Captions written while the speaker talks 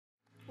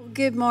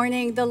Good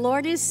morning. The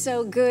Lord is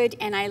so good,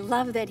 and I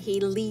love that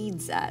He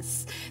leads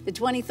us. The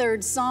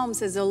 23rd Psalm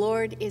says, the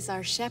Lord is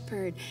our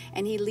shepherd,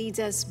 and He leads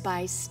us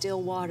by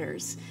still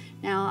waters.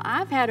 Now,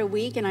 I've had a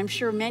week, and I'm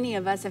sure many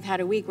of us have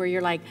had a week where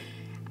you're like,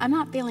 I'm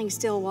not feeling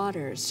still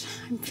waters.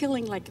 I'm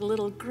feeling like a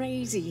little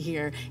crazy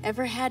here.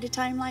 Ever had a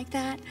time like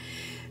that?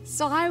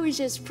 So I was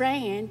just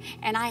praying,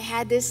 and I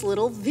had this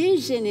little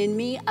vision in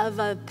me of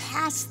a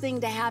past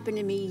thing that happened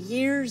to me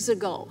years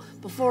ago,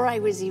 before I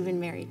was even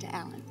married to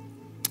Alan.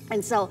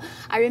 And so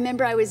I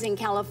remember I was in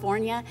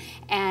California,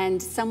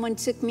 and someone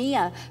took me,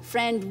 a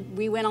friend,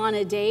 we went on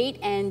a date,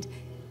 and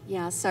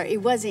sorry,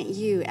 it wasn't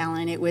you,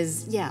 Alan, it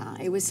was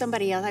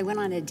somebody else. I went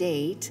on a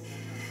date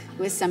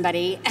with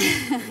somebody,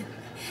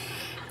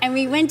 and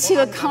we went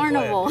to a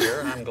carnival.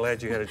 I'm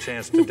glad you had a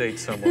chance to date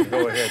someone.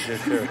 Go ahead,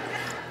 just share.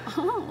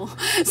 Oh,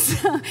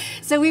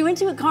 so we went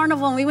to a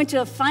carnival, and we went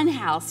to a fun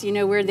house,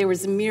 where there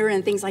was a mirror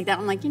and things like that.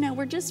 I'm like,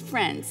 we're just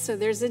friends. So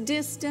there's a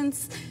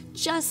distance,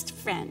 just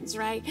friends,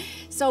 right?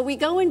 So we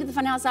go into the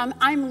fun house.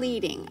 I'm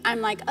leading.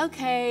 I'm like,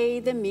 okay,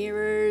 the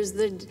mirrors,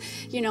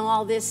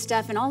 all this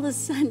stuff. And all of a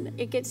sudden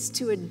it gets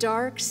to a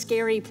dark,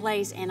 scary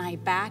place, and I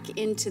back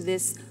into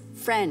this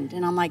friend.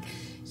 And I'm like,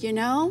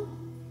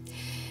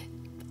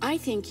 I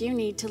think you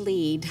need to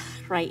lead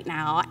right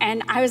now.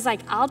 And I was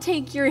like, I'll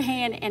take your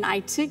hand. And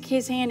I took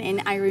his hand,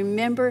 and I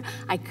remember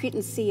I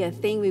couldn't see a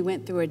thing. We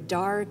went through a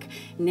dark,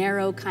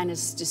 narrow, kind of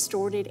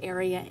distorted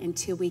area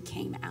until we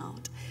came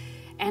out.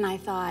 And I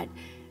thought,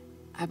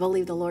 I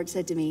believe the Lord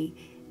said to me,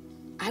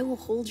 I will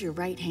hold your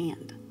right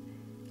hand.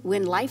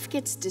 When life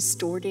gets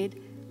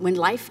distorted, when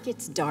life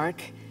gets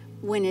dark,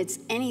 when it's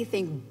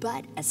anything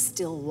but a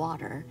still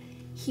water,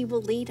 He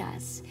will lead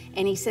us.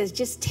 And He says,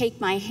 just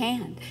take my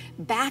hand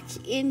back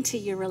into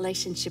your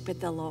relationship with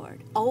the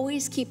Lord.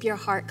 Always keep your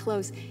heart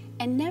close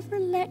and never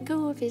let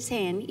go of His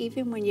hand,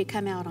 even when you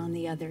come out on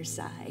the other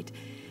side.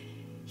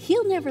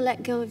 He'll never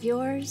let go of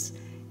yours.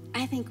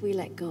 I think we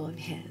let go of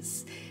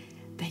His.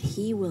 But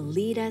He will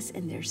lead us,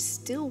 and there's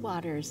still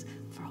waters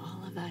for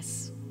all of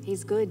us.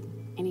 He's good,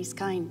 and He's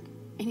kind,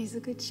 and He's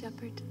a good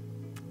shepherd.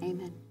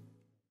 Amen.